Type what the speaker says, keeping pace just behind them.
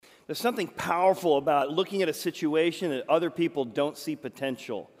There's something powerful about looking at a situation that other people don't see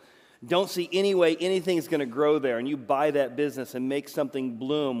potential, don't see any way anything's going to grow there, and you buy that business and make something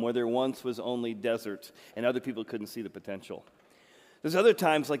bloom where there once was only desert and other people couldn't see the potential. There's other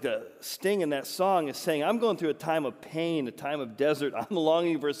times, like the sting in that song is saying, I'm going through a time of pain, a time of desert. I'm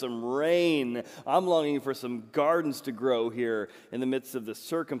longing for some rain. I'm longing for some gardens to grow here in the midst of the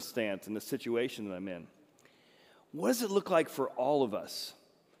circumstance and the situation that I'm in. What does it look like for all of us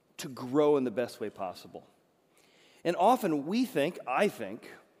to grow in the best way possible? And often I think,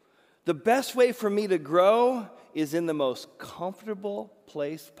 the best way for me to grow is in the most comfortable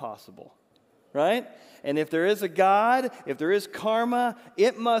place possible. Right? And if there is a God, if there is karma,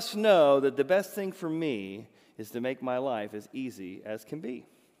 it must know that the best thing for me is to make my life as easy as can be.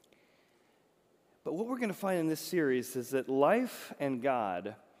 But what we're going to find in this series is that life and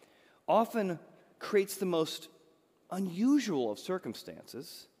God often creates the most unusual of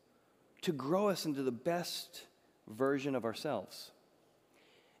circumstances to grow us into the best version of ourselves.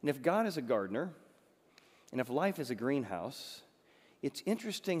 And if God is a gardener, and if life is a greenhouse, it's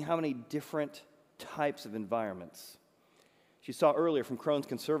interesting how many different types of environments. As you saw earlier from Crohn's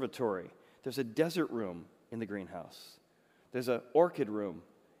Conservatory, there's a desert room in the greenhouse. There's an orchid room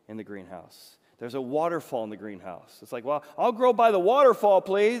in the greenhouse. There's a waterfall in the greenhouse. It's like, well, I'll grow by the waterfall,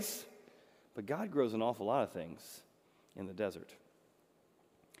 please. But God grows an awful lot of things in the desert.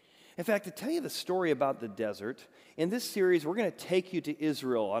 In fact, to tell you the story about the desert, in this series, we're going to take you to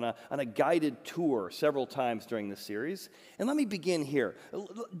Israel on a guided tour several times during this series. And let me begin here.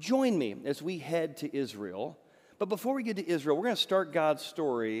 Join me as we head to Israel. But before we get to Israel, we're going to start God's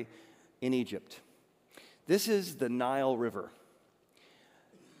story in Egypt. This is the Nile River.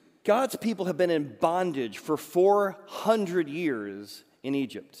 God's people have been in bondage for 400 years in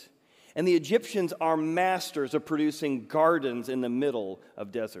Egypt. And the Egyptians are masters of producing gardens in the middle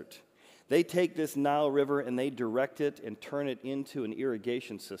of desert. They take this Nile River and they direct it and turn it into an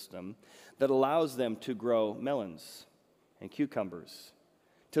irrigation system that allows them to grow melons and cucumbers,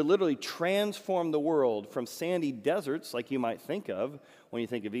 to literally transform the world from sandy deserts, like you might think of when you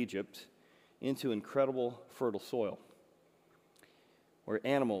think of Egypt, into incredible fertile soil, where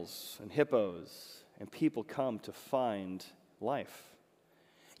animals and hippos and people come to find life.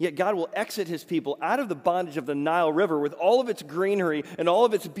 Yet God will exit his people out of the bondage of the Nile River with all of its greenery and all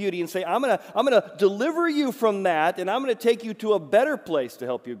of its beauty and say, I'm gonna deliver you from that, and I'm going to take you to a better place to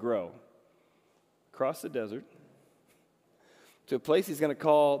help you grow. Across the desert to a place he's going to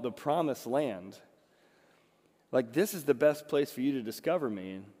call the Promised Land. Like, this is the best place for you to discover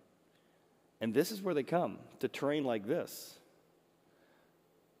me. And this is where they come, to terrain like this.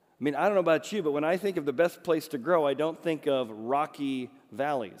 I mean, I don't know about you, but when I think of the best place to grow, I don't think of rocky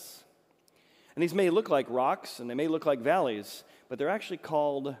valleys. And these may look like rocks, and they may look like valleys, but they're actually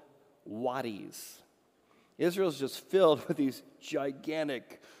called wadis. Israel's just filled with these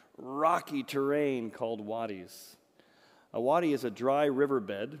gigantic, rocky terrain called wadis. A wadi is a dry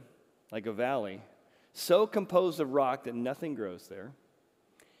riverbed, like a valley, so composed of rock that nothing grows there.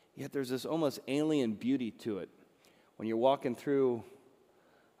 Yet there's this almost alien beauty to it. When you're walking through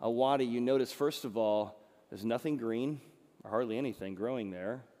a wadi, you notice, first of all, there's nothing green or hardly anything growing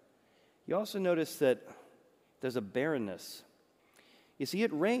there. You also notice that there's a barrenness. You see,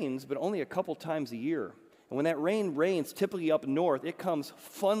 it rains, but only a couple times a year. And when that rain rains, typically up north, it comes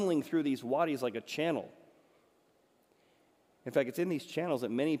funneling through these wadis like a channel. In fact, it's in these channels that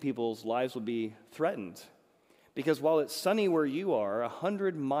many people's lives will be threatened. Because while it's sunny where you are,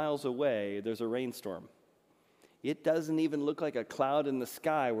 100 miles away, there's a rainstorm. It doesn't even look like a cloud in the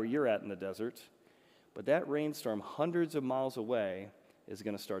sky where you're at in the desert, but that rainstorm hundreds of miles away is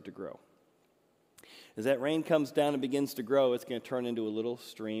going to start to grow. As that rain comes down and begins to grow, it's going to turn into a little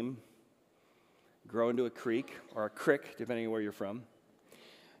stream, grow into a creek, or a crick, depending on where you're from,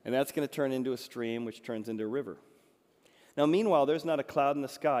 and that's going to turn into a stream, which turns into a river. Now, meanwhile, there's not a cloud in the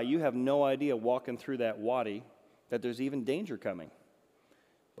sky. You have no idea walking through that wadi that there's even danger coming,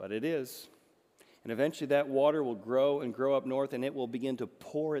 but it is. And eventually that water will grow and grow up north, and it will begin to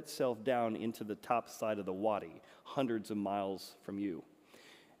pour itself down into the top side of the wadi, hundreds of miles from you.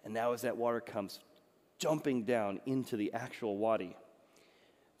 And now as that water comes jumping down into the actual wadi,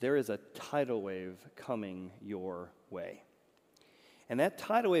 there is a tidal wave coming your way. And that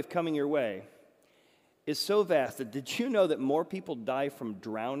tidal wave coming your way is so vast that did you know that more people die from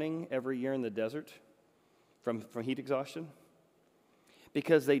drowning every year in the desert from heat exhaustion?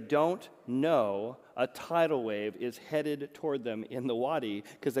 Because they don't know a tidal wave is headed toward them in the wadi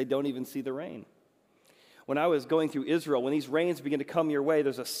because they don't even see the rain. When I was going through Israel, when these rains begin to come your way,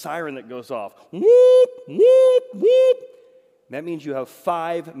 there's a siren that goes off. Whoop, whoop, whoop. That means you have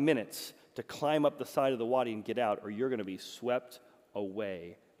 5 minutes to climb up the side of the wadi and get out, or you're going to be swept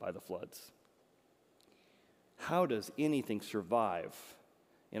away by the floods. How does anything survive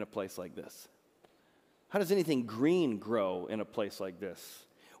in a place like this? How does anything green grow in a place like this?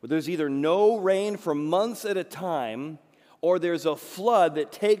 Well, there's either no rain for months at a time, or there's a flood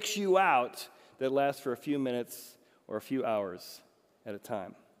that takes you out that lasts for a few minutes or a few hours at a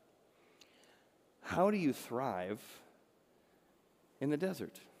time. How do you thrive in the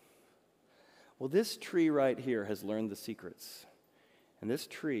desert? Well, this tree right here has learned the secrets. And this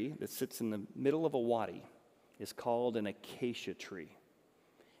tree that sits in the middle of a wadi is called an acacia tree.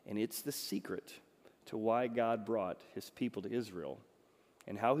 And it's the secret to why God brought his people to Israel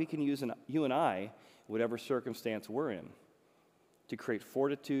and how he can use you and I, whatever circumstance we're in, to create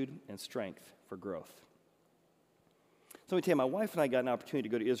fortitude and strength for growth. So let me tell you, my wife and I got an opportunity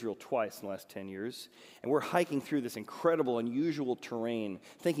to go to Israel twice in the last 10 years, and we're hiking through this incredible, unusual terrain,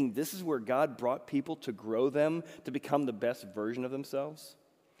 thinking this is where God brought people to grow them, to become the best version of themselves.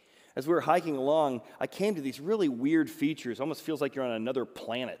 As we were hiking along, I came to these really weird features. It almost feels like you're on another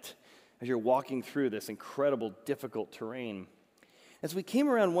planet as you're walking through this incredible, difficult terrain. As we came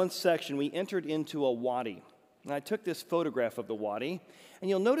around one section, we entered into a wadi. And I took this photograph of the wadi, and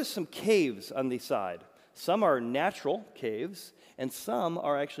you'll notice some caves on the side. Some are natural caves, and some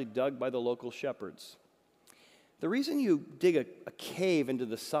are actually dug by the local shepherds. The reason you dig a cave into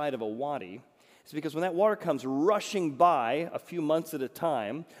the side of a wadi is because when that water comes rushing by a few months at a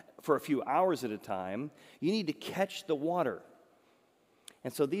time, for a few hours at a time, you need to catch the water.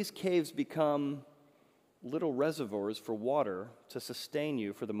 And so these caves become little reservoirs for water to sustain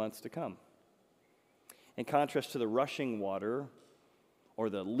you for the months to come. In contrast to the rushing water, or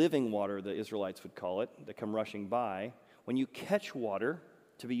the living water, the Israelites would call it, that come rushing by, when you catch water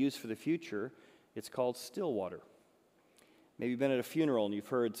to be used for the future, it's called still water. Maybe you've been at a funeral and you've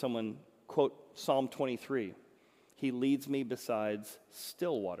heard someone quote Psalm 23. He leads me beside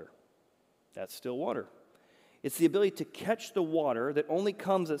still water. That's still water. It's the ability to catch the water that only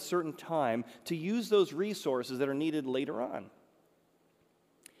comes at a certain time to use those resources that are needed later on.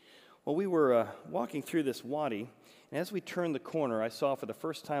 Well, we were walking through this wadi, and as we turned the corner, I saw for the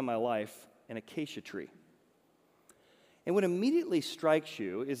first time in my life an acacia tree. And what immediately strikes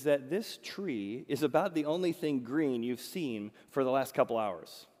you is that this tree is about the only thing green you've seen for the last couple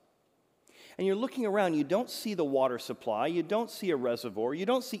hours. And you're looking around, you don't see the water supply, you don't see a reservoir, you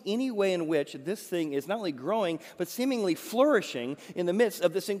don't see any way in which this thing is not only growing, but seemingly flourishing in the midst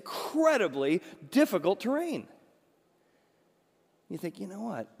of this incredibly difficult terrain. You think, you know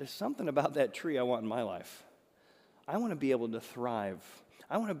what, there's something about that tree I want in my life. I want to be able to thrive.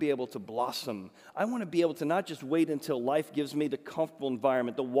 I want to be able to blossom. I want to be able to not just wait until life gives me the comfortable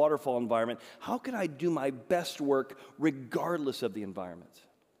environment, the waterfall environment. How can I do my best work regardless of the environment?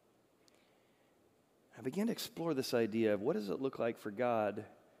 I began to explore this idea of what does it look like for God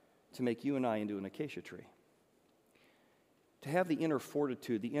to make you and I into an acacia tree? To have the inner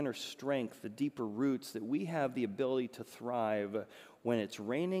fortitude, the inner strength, the deeper roots, that we have the ability to thrive when it's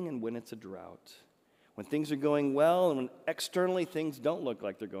raining and when it's a drought. When things are going well and when externally things don't look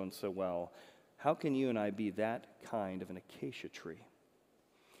like they're going so well. How can you and I be that kind of an acacia tree?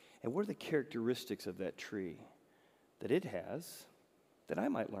 And what are the characteristics of that tree that it has that I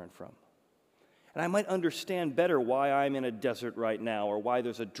might learn from? And I might understand better why I'm in a desert right now, or why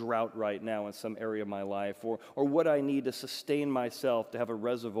there's a drought right now in some area of my life, or what I need to sustain myself to have a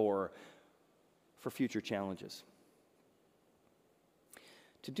reservoir for future challenges.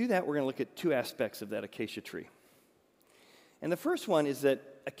 To do that, we're going to look at two aspects of that acacia tree. And the first one is that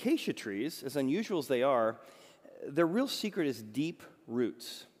acacia trees, as unusual as they are, their real secret is deep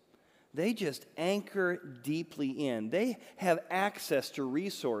roots. They just anchor deeply in. They have access to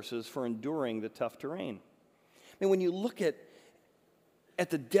resources for enduring the tough terrain. I mean, when you look at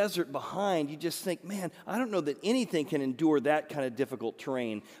the desert behind, you just think, man, I don't know that anything can endure that kind of difficult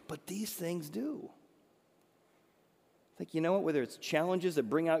terrain, but these things do. Think, you know what, whether it's challenges that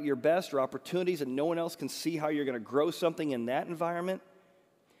bring out your best or opportunities that no one else can see how you're going to grow something in that environment,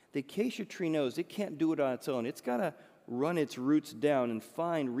 the acacia tree knows it can't do it on its own. It's got to run its roots down and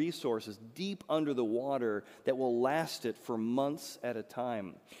find resources deep under the water that will last it for months at a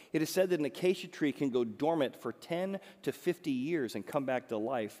time. It is said that an acacia tree can go dormant for 10 to 50 years and come back to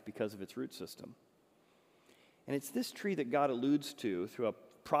life because of its root system. And it's this tree that God alludes to through a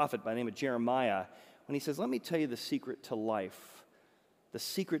prophet by the name of Jeremiah when he says, let me tell you the secret to life, the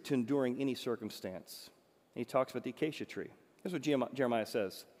secret to enduring any circumstance. And he talks about the acacia tree. Here's what Jeremiah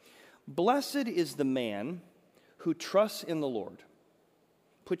says. Blessed is the man who trusts in the Lord.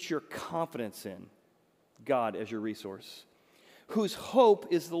 Put your confidence in God as your resource. whose hope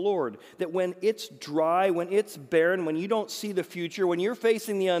is the Lord. That when it's dry, when it's barren, when you don't see the future, when you're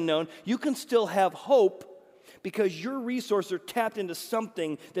facing the unknown, you can still have hope because your resources are tapped into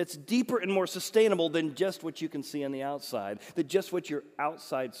something that's deeper and more sustainable than just what you can see on the outside, than just what your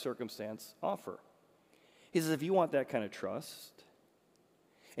outside circumstance offer. He says, if you want that kind of trust,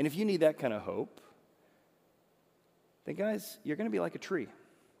 and if you need that kind of hope, then guys, you're going to be like a tree.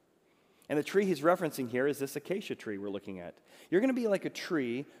 And the tree he's referencing here is this acacia tree we're looking at. You're going to be like a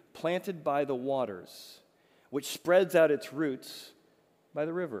tree planted by the waters, which spreads out its roots by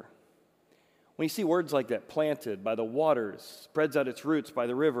the river. When you see words like that, planted by the waters, spreads out its roots by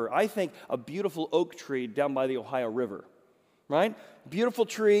the river, I think a beautiful oak tree down by the Ohio River, right? Beautiful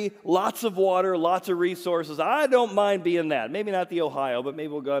tree, lots of water, lots of resources. I don't mind being that. Maybe not the Ohio, but maybe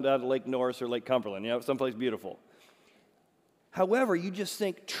we'll go down to Lake Norris or Lake Cumberland, someplace beautiful. However, you just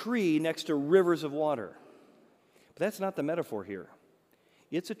think tree next to rivers of water. But that's not the metaphor here.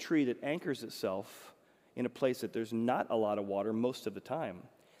 It's a tree that anchors itself in a place that there's not a lot of water most of the time.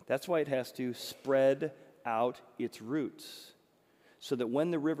 That's why it has to spread out its roots, so that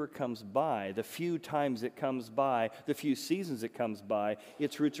when the river comes by, the few times it comes by, the few seasons it comes by,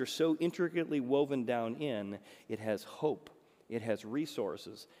 its roots are so intricately woven down in, it has hope, it has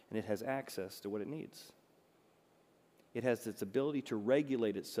resources, and it has access to what it needs. It has its ability to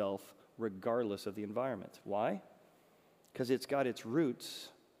regulate itself regardless of the environment. Why? Because it's got its roots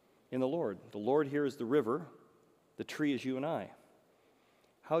in the Lord. The Lord here is the river. The tree is you and I.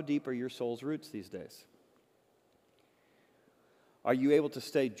 How deep are your soul's roots these days? Are you able to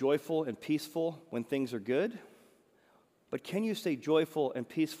stay joyful and peaceful when things are good? But can you stay joyful and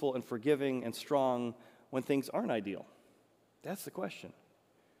peaceful and forgiving and strong when things aren't ideal? That's the question.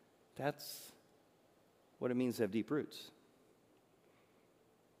 That's what it means to have deep roots.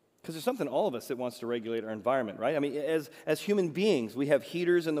 Because there's something in all of us that wants to regulate our environment, right? I mean, as human beings, we have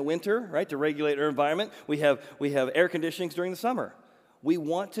heaters in the winter, right, to regulate our environment. We have air conditionings during the summer. We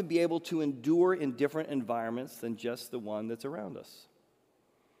want to be able to endure in different environments than just the one that's around us.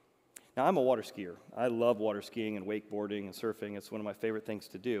 Now, I'm a water skier. I love water skiing and wakeboarding and surfing. It's one of my favorite things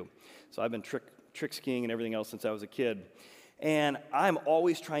to do. So I've been trick skiing and everything else since I was a kid. And I'm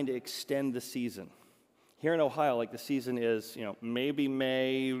always trying to extend the season. Here in Ohio, like the season is, maybe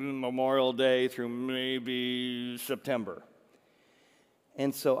May, Memorial Day through maybe September.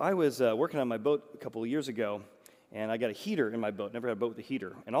 And so I was working on my boat a couple of years ago, and I got a heater in my boat. Never had a boat with a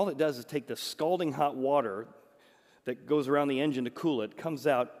heater. And all it does is take the scalding hot water that goes around the engine to cool it, comes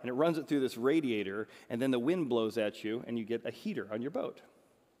out, and it runs it through this radiator, and then the wind blows at you, and you get a heater on your boat.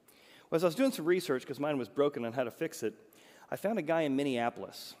 Well, as I was doing some research, because mine was broken on how to fix it, I found a guy in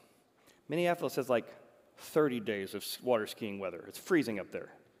Minneapolis. Minneapolis has like 30 days of water skiing weather. It's freezing up there.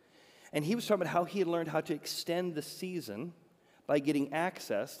 And he was talking about how he had learned how to extend the season by getting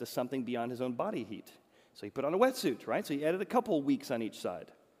access to something beyond his own body heat. So he put on a wetsuit, right? So he added a couple weeks on each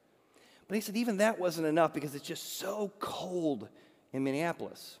side. But he said even that wasn't enough because it's just so cold in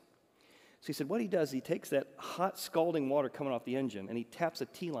Minneapolis. So he said what he does, he takes that hot scalding water coming off the engine and he taps a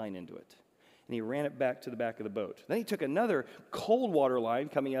T-line into it. And he ran it back to the back of the boat. Then he took another cold water line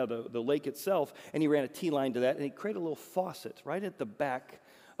coming out of the lake itself, and he ran a T-line to that, and he created a little faucet right at the back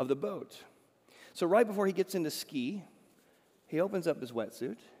of the boat. So right before he gets into ski, he opens up his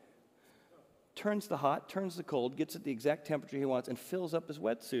wetsuit, turns the hot, turns the cold, gets it the exact temperature he wants, and fills up his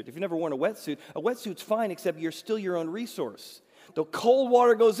wetsuit. If you've never worn a wetsuit's fine, except you're still your own resource. The cold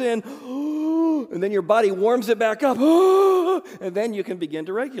water goes in, and then your body warms it back up, and then you can begin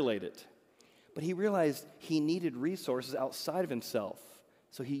to regulate it. But he realized he needed resources outside of himself.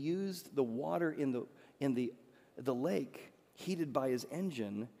 So he used the water in the lake, heated by his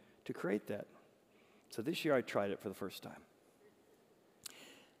engine, to create that. So this year I tried it for the first time.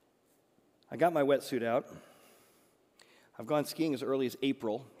 I got my wetsuit out. I've gone skiing as early as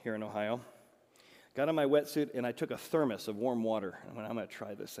April here in Ohio. Got on my wetsuit, and I took a thermos of warm water. I went, I'm going to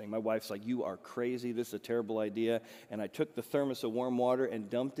try this thing. My wife's like, you are crazy. This is a terrible idea. And I took the thermos of warm water and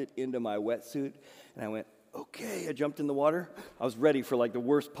dumped it into my wetsuit. And I went, okay. I jumped in the water. I was ready for like the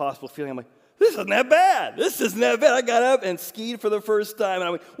worst possible feeling. I'm like, this isn't that bad. This isn't that bad. I got up and skied for the first time. And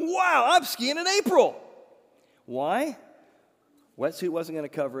I went, wow, I'm skiing in April. Why? Wetsuit wasn't going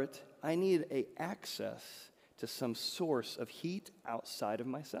to cover it. I needed access to some source of heat outside of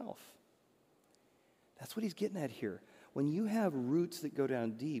myself. That's what he's getting at here. When you have roots that go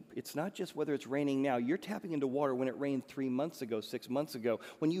down deep, it's not just whether it's raining now. You're tapping into water when it rained 3 months ago, 6 months ago.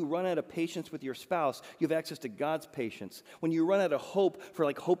 When you run out of patience with your spouse, you have access to God's patience. When you run out of hope for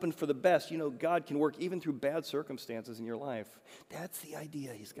like hoping for the best, you know God can work even through bad circumstances in your life. That's the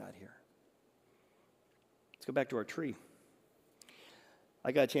idea he's got here. Let's go back to our tree.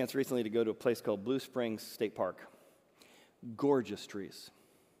 I got a chance recently to go to a place called Blue Springs State Park. Gorgeous trees.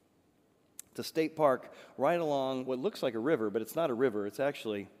 It's a state park right along what looks like a river, but it's not a river. It's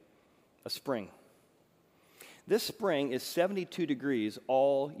actually a spring. This spring is 72 degrees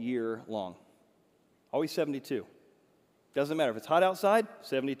all year long. Always 72. Doesn't matter. If it's hot outside,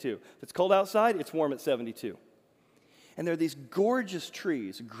 72. If it's cold outside, it's warm at 72. And there are these gorgeous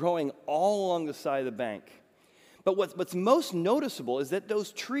trees growing all along the side of the bank. But what's most noticeable is that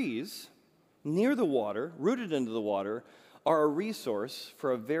those trees near the water, rooted into the water, are a resource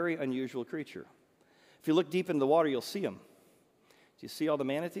for a very unusual creature. If you look deep into the water, you'll see them. Do you see all the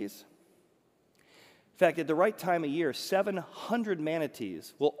manatees? In fact, at the right time of year, 700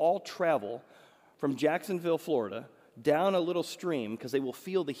 manatees will all travel from Jacksonville, Florida, down a little stream because they will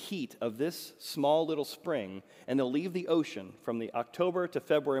feel the heat of this small little spring, and they'll leave the ocean from the October to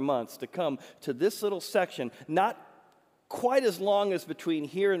February months to come to this little section, not quite as long as between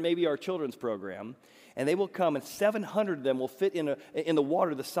here and maybe our children's program, and they will come, and 700 of them will fit in the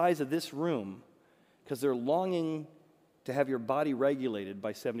water the size of this room because they're longing to have your body regulated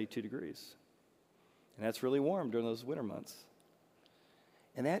by 72 degrees. And that's really warm during those winter months.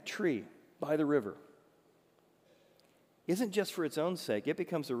 And that tree by the river isn't just for its own sake. It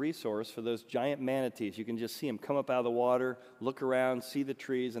becomes a resource for those giant manatees. You can just see them come up out of the water, look around, see the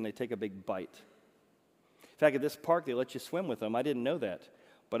trees, and they take a big bite. In fact, at this park, they let you swim with them. I didn't know that.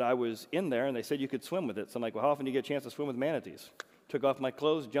 But I was in there, and they said you could swim with it. So I'm like, well, how often do you get a chance to swim with manatees? Took off my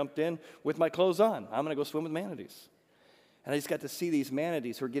clothes, jumped in with my clothes on. I'm going to go swim with manatees. And I just got to see these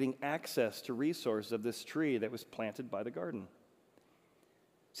manatees who are getting access to resources of this tree that was planted by the garden.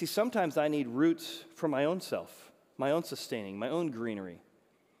 See, sometimes I need roots for my own self, my own sustaining, my own greenery.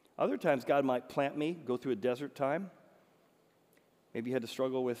 Other times God might plant me, go through a desert time. Maybe you had to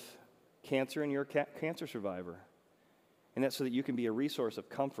struggle with cancer and you're a cancer survivor. And that's so that you can be a resource of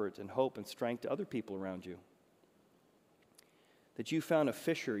comfort and hope and strength to other people around you. That you found a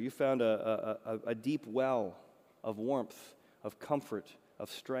fissure, you found a deep well of warmth, of comfort, of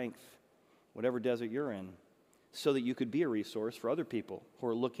strength, whatever desert you're in, so that you could be a resource for other people who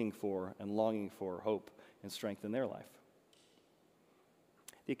are looking for and longing for hope and strength in their life.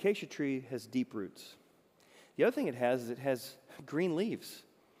 The acacia tree has deep roots. The other thing it has green leaves.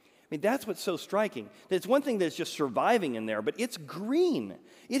 I mean, that's what's so striking. It's one thing that's just surviving in there, but it's green.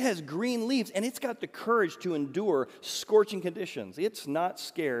 It has green leaves, and it's got the courage to endure scorching conditions. It's not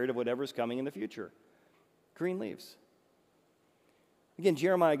scared of whatever's coming in the future. Green leaves. Again,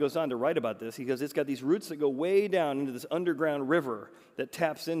 Jeremiah goes on to write about this. He goes, it's got these roots that go way down into this underground river that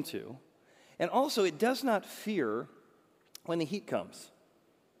taps into. And also, it does not fear when the heat comes.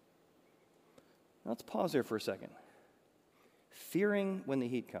 Now, let's pause there for a second. Fearing when the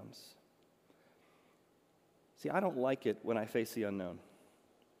heat comes. See, I don't like it when I face the unknown.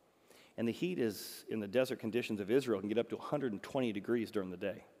 And the heat is, in the desert conditions of Israel, can get up to 120 degrees during the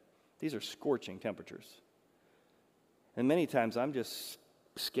day. These are scorching temperatures. And many times I'm just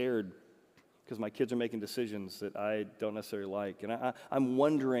scared because my kids are making decisions that I don't necessarily like. And I'm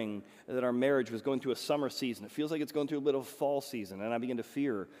wondering that our marriage was going through a summer season. It feels like it's going through a little fall season, and I begin to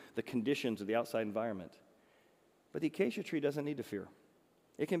fear the conditions of the outside environment. But the acacia tree doesn't need to fear.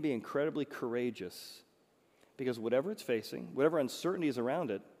 It can be incredibly courageous because whatever it's facing, whatever uncertainty is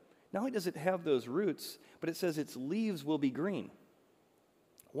around it, not only does it have those roots, but it says its leaves will be green.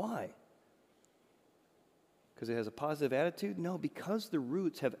 Why? Because it has a positive attitude? No, because the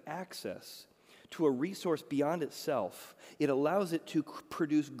roots have access to a resource beyond itself. It allows it to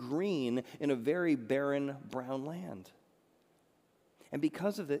produce green in a very barren brown land. And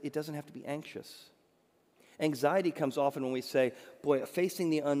because of that, it doesn't have to be anxious. Anxiety comes often when we say, boy, facing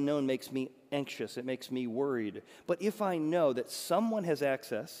the unknown makes me anxious, it makes me worried. But if I know that someone has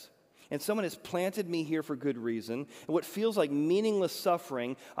access, and someone has planted me here for good reason, and what feels like meaningless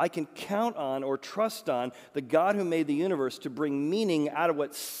suffering, I can count on or trust on the God who made the universe to bring meaning out of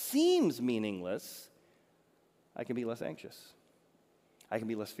what seems meaningless, I can be less anxious. I can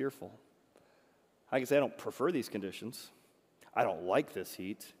be less fearful. I can say, I don't prefer these conditions. I don't like this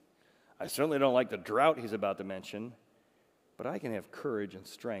heat. I certainly don't like the drought he's about to mention, but I can have courage and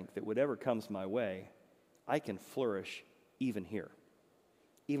strength that whatever comes my way, I can flourish even here,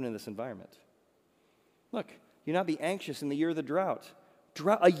 even in this environment. Look, you not be anxious in the year of the drought.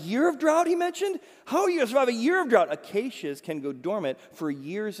 A year of drought, he mentioned? How are you going to survive a year of drought? Acacias can go dormant for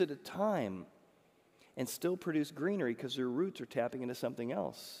years at a time and still produce greenery because their roots are tapping into something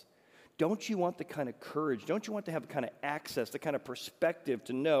else. Don't you want the kind of courage, don't you want to have the kind of access, the kind of perspective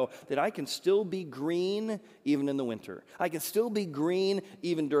to know that I can still be green even in the winter? I can still be green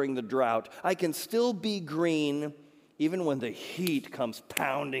even during the drought. I can still be green even when the heat comes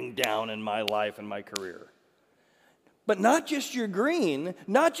pounding down in my life and my career. But not just you're green,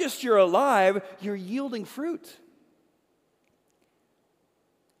 not just you're alive, you're yielding fruit.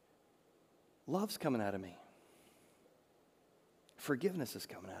 Love's coming out of me. Forgiveness is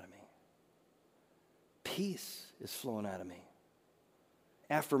coming out of me. Peace is flowing out of me.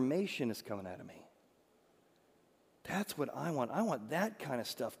 Affirmation is coming out of me. That's what I want. I want that kind of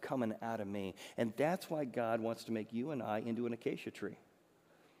stuff coming out of me. And that's why God wants to make you and I into an acacia tree.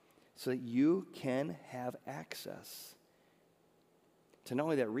 So that you can have access to not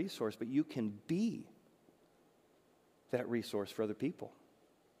only that resource, but you can be that resource for other people.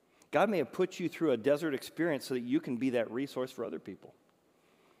 God may have put you through a desert experience so that you can be that resource for other people.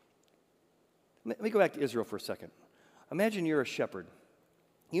 Let me go back to Israel for a second. Imagine you're a shepherd.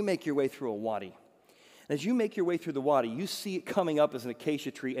 You make your way through a wadi. As you make your way through the wadi, you see it coming up as an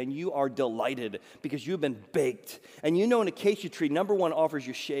acacia tree, and you are delighted because you've been baked. And you know an acacia tree, number one, offers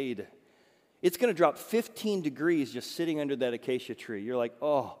you shade. It's going to drop 15 degrees just sitting under that acacia tree. You're like,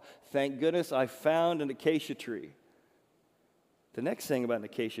 oh, thank goodness I found an acacia tree. The next thing about an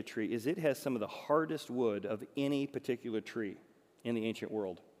acacia tree is it has some of the hardest wood of any particular tree in the ancient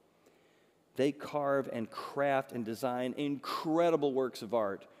world. They carve and craft and design incredible works of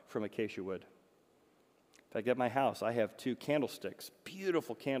art from acacia wood. In fact, at my house, I have 2 candlesticks,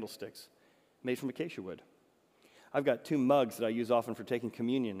 beautiful candlesticks, made from acacia wood. I've got 2 mugs that I use often for taking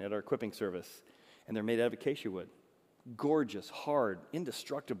communion at our equipping service, and they're made out of acacia wood. Gorgeous, hard,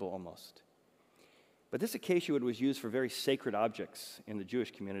 indestructible almost. But this acacia wood was used for very sacred objects in the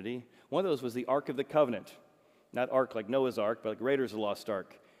Jewish community. One of those was the Ark of the Covenant. Not Ark like Noah's Ark, but like Raiders of the Lost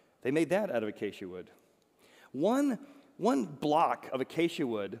Ark. They made that out of acacia wood. One block of acacia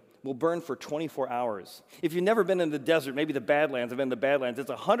wood will burn for 24 hours. If you've never been in the desert, maybe the Badlands, I've been in the Badlands, it's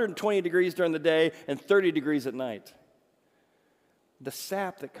 120 degrees during the day and 30 degrees at night. The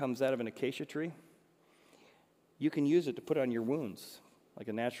sap that comes out of an acacia tree, you can use it to put on your wounds, like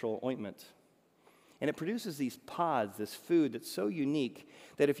a natural ointment. And it produces these pods, this food that's so unique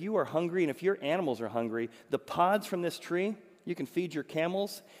that if you are hungry and if your animals are hungry, the pods from this tree, you can feed your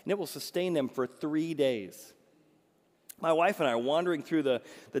camels, and it will sustain them for 3 days. My wife and I are wandering through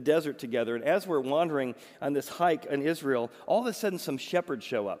the desert together, and as we're wandering on this hike in Israel, all of a sudden some shepherds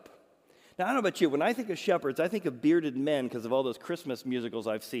show up. Now, I don't know about you, when I think of shepherds, I think of bearded men because of all those Christmas musicals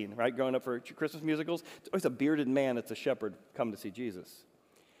I've seen, right? Growing up for Christmas musicals, it's always a bearded man that's a shepherd come to see Jesus.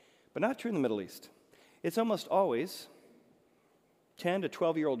 But not true in the Middle East. It's almost always 10 to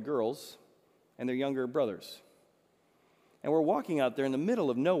 12-year-old girls and their younger brothers. And we're walking out there in the middle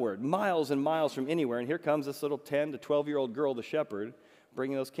of nowhere, miles and miles from anywhere, and here comes this little 10 to 12-year-old girl, the shepherd,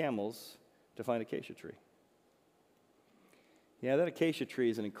 bringing those camels to find an acacia tree. Yeah, that acacia tree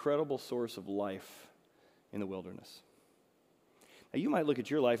is an incredible source of life in the wilderness. Now, you might look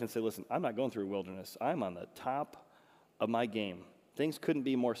at your life and say, listen, I'm not going through a wilderness. I'm on the top of my game. Things couldn't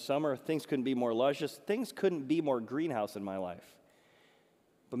be more summer. Things couldn't be more luscious. Things couldn't be more greenhouse in my life.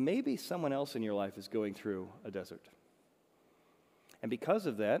 But maybe someone else in your life is going through a desert. And because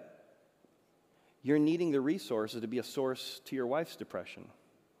of that, you're needing the resources to be a source to your wife's depression,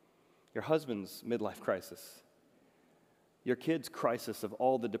 your husband's midlife crisis, your kids' crisis of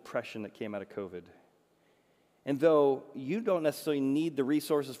all the depression that came out of COVID. And though you don't necessarily need the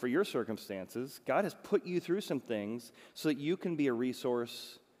resources for your circumstances, God has put you through some things so that you can be a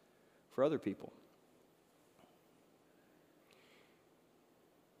resource for other people.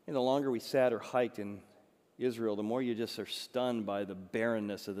 And the longer we sat or hiked in Israel, the more you just are stunned by the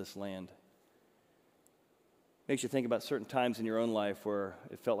barrenness of this land. Makes you think about certain times in your own life where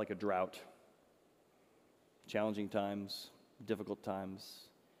it felt like a drought. Challenging times, difficult times,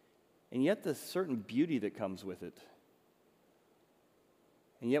 and yet the certain beauty that comes with it.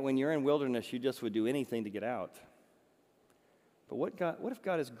 And yet when you're in wilderness, you just would do anything to get out. But what if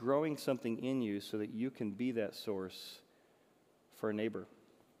God is growing something in you so that you can be that source for a neighbor,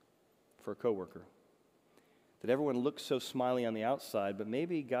 for a coworker? That everyone looks so smiley on the outside, but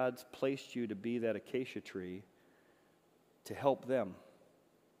maybe God's placed you to be that acacia tree to help them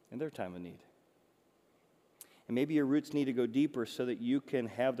in their time of need. And maybe your roots need to go deeper so that you can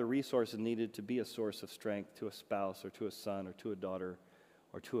have the resources needed to be a source of strength to a spouse or to a son or to a daughter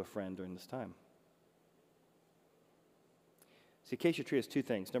or to a friend during this time. See, acacia tree has 2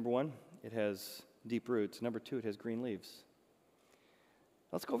 things. Number 1, it has deep roots. Number 2, it has green leaves.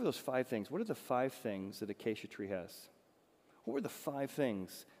 Let's go over those 5 things. What are the 5 things that acacia tree has? What are the 5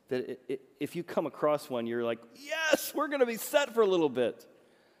 things that if you come across one, you're like, yes, we're going to be set for a little bit?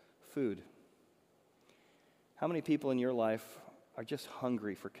 Food. How many people in your life are just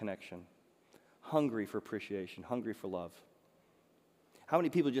hungry for connection, hungry for appreciation, hungry for love? How many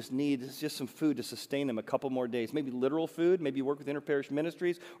people just need just some food to sustain them a couple more days? Maybe literal food, maybe you work with interparish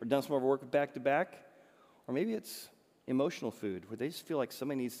ministries or done some more work with back-to-back. Or maybe it's emotional food where they just feel like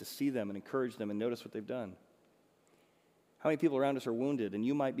somebody needs to see them and encourage them and notice what they've done. How many people around us are wounded and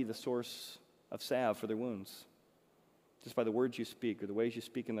you might be the source of salve for their wounds just by the words you speak or the ways you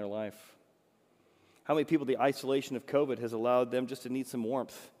speak in their life? How many people the isolation of COVID has allowed them just to need some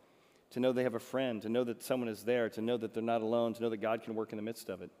warmth, to know they have a friend, to know that someone is there, to know that they're not alone, to know that God can work in the midst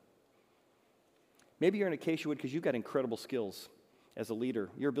of it. Maybe you're in Acacia Wood because you've got incredible skills as a leader,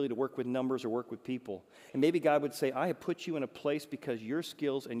 your ability to work with numbers or work with people. And maybe God would say, I have put you in a place because your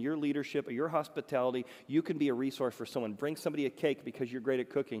skills and your leadership or your hospitality, you can be a resource for someone. Bring somebody a cake because you're great at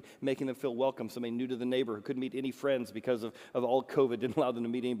cooking, making them feel welcome, somebody new to the neighbor who couldn't meet any friends because of all COVID, didn't allow them to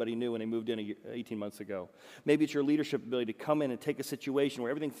meet anybody new when they moved in 18 months ago. Maybe it's your leadership ability to come in and take a situation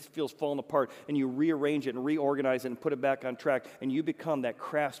where everything feels falling apart and you rearrange it and reorganize it and put it back on track and you become that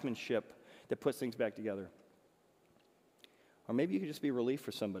craftsmanship that puts things back together. Or maybe you could just be relief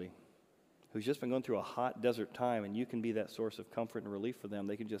for somebody who's just been going through a hot desert time and you can be that source of comfort and relief for them.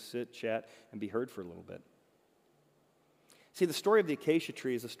 They can just sit, chat, and be heard for a little bit. See, the story of the acacia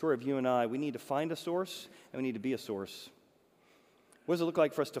tree is the story of you and I. We need to find a source and we need to be a source. What does it look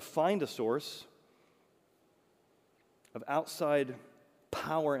like for us to find a source of outside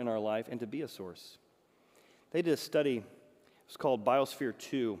power in our life and to be a source? They did a study, it's called Biosphere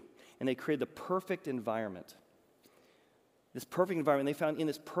 2, and they created the perfect environment. This perfect environment, they found in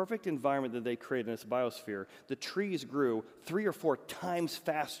this perfect environment that they created in this biosphere, the trees grew 3 or 4 times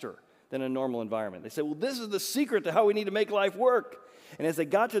faster than a normal environment. They said, well, this is the secret to how we need to make life work. And as they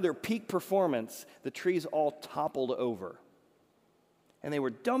got to their peak performance, the trees all toppled over. And they were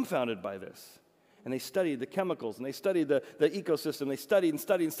dumbfounded by this. And they studied the chemicals, and they studied the ecosystem. They studied and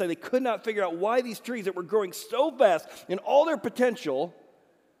studied and studied. They could not figure out why these trees that were growing so fast in all their potential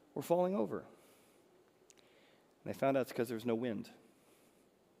were falling over. And they found out it's because there's no wind.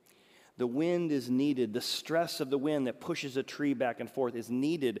 The wind is needed. The stress of the wind that pushes a tree back and forth is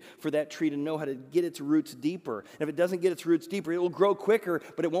needed for that tree to know how to get its roots deeper. And if it doesn't get its roots deeper, it will grow quicker,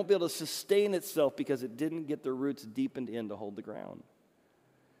 but it won't be able to sustain itself because it didn't get the roots deepened in to hold the ground.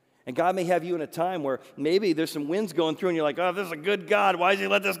 And God may have you in a time where maybe there's some winds going through and you're like, oh, this is a good God. Why does he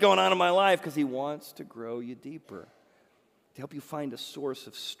let this going on in my life? Because he wants to grow you deeper, to help you find a source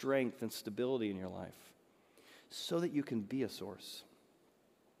of strength and stability in your life, so that you can be a source.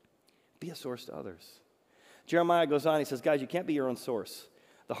 Be a source to others. Jeremiah goes on, he says, guys, you can't be your own source.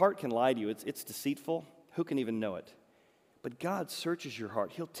 The heart can lie to you. It's deceitful. Who can even know it? But God searches your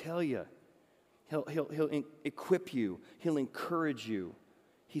heart. He'll tell you. He'll equip you. He'll encourage you.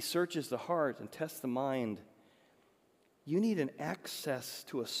 He searches the heart and tests the mind. You need an access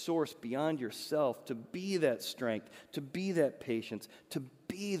to a source beyond yourself to be that strength, to be that patience, to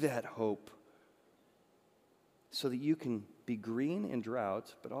be that hope, so that you can be green in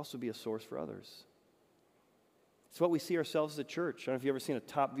drought, but also be a source for others. It's what we see ourselves as a church. I don't know if you've ever seen a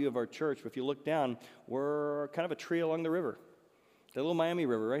top view of our church, but if you look down, we're kind of a tree along the river, the little Miami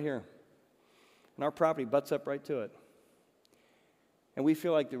River right here. And our property butts up right to it. And we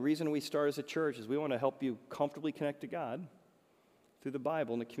feel like the reason we start as a church is we want to help you comfortably connect to God through the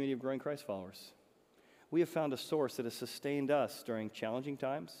Bible and the community of growing Christ followers. We have found a source that has sustained us during challenging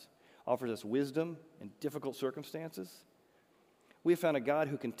times, offers us wisdom in difficult circumstances. We have found a God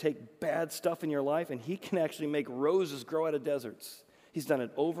who can take bad stuff in your life and he can actually make roses grow out of deserts. He's done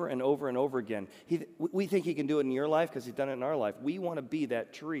it over and over and over again. We think he can do it in your life because he's done it in our life. We want to be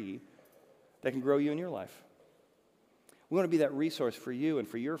that tree that can grow you in your life. We want to be that resource for you and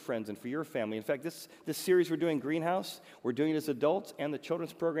for your friends and for your family. In fact, this series we're doing, Greenhouse, we're doing it as adults, and the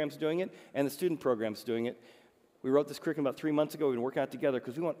children's program's doing it, and the student program's doing it. We wrote this curriculum about 3 months ago. We've been working out together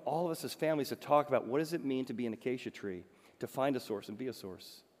because we want all of us as families to talk about what does it mean to be an acacia tree, to find a source and be a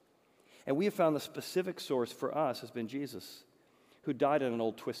source. And we have found the specific source for us has been Jesus, who died on an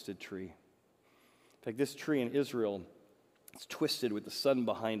old twisted tree. In fact, this tree in Israel, it's twisted with the sun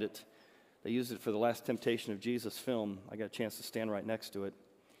behind it. They used it for the Last Temptation of Jesus film. I got a chance to stand right next to it.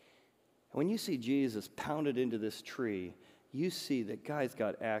 And when you see Jesus pounded into this tree, you see that guy's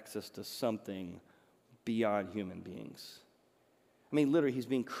got access to something beyond human beings. I mean, literally, he's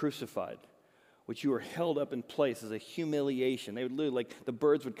being crucified, which you were held up in place as a humiliation. They would literally, like, the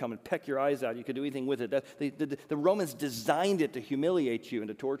birds would come and peck your eyes out. You could do anything with it. The Romans designed it to humiliate you and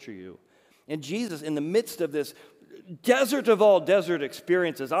to torture you. And Jesus, in the midst of this desert of all desert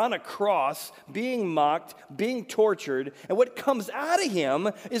experiences, on a cross, being mocked, being tortured, and what comes out of him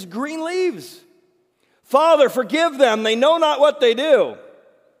is green leaves. Father, forgive them. They know not what they do.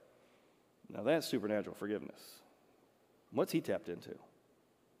 Now that's supernatural forgiveness. What's he tapped into?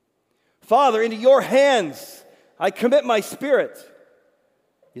 Father, into your hands I commit my spirit.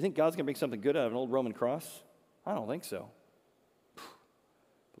 You think God's going to make something good out of an old Roman cross? I don't think so.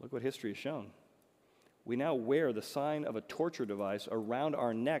 But look what history has shown. We now wear the sign of a torture device around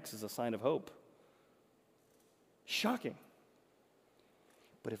our necks as a sign of hope. Shocking.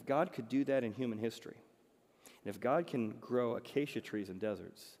 But if God could do that in human history, and if God can grow acacia trees in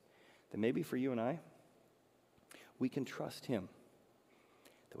deserts, then maybe for you and I, we can trust him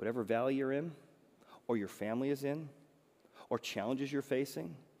that whatever valley you're in, or your family is in, or challenges you're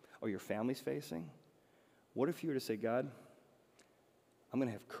facing, or your family's facing, what if you were to say, God, I'm going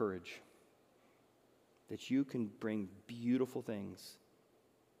to have courage that you can bring beautiful things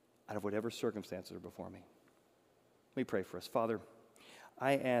out of whatever circumstances are before me. Let me pray for us. Father,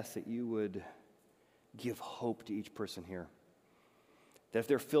 I ask that you would give hope to each person here. That if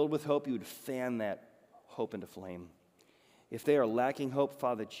they're filled with hope, you would fan that hope into flame. If they are lacking hope,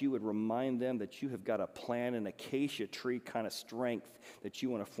 Father, that you would remind them that you have got a plan, an acacia tree kind of strength that you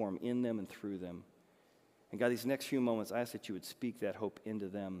want to form in them and through them. And God, these next few moments, I ask that you would speak that hope into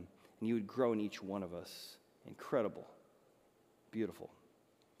them and you would grow in each one of us. Incredible. Beautiful.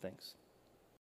 Thanks.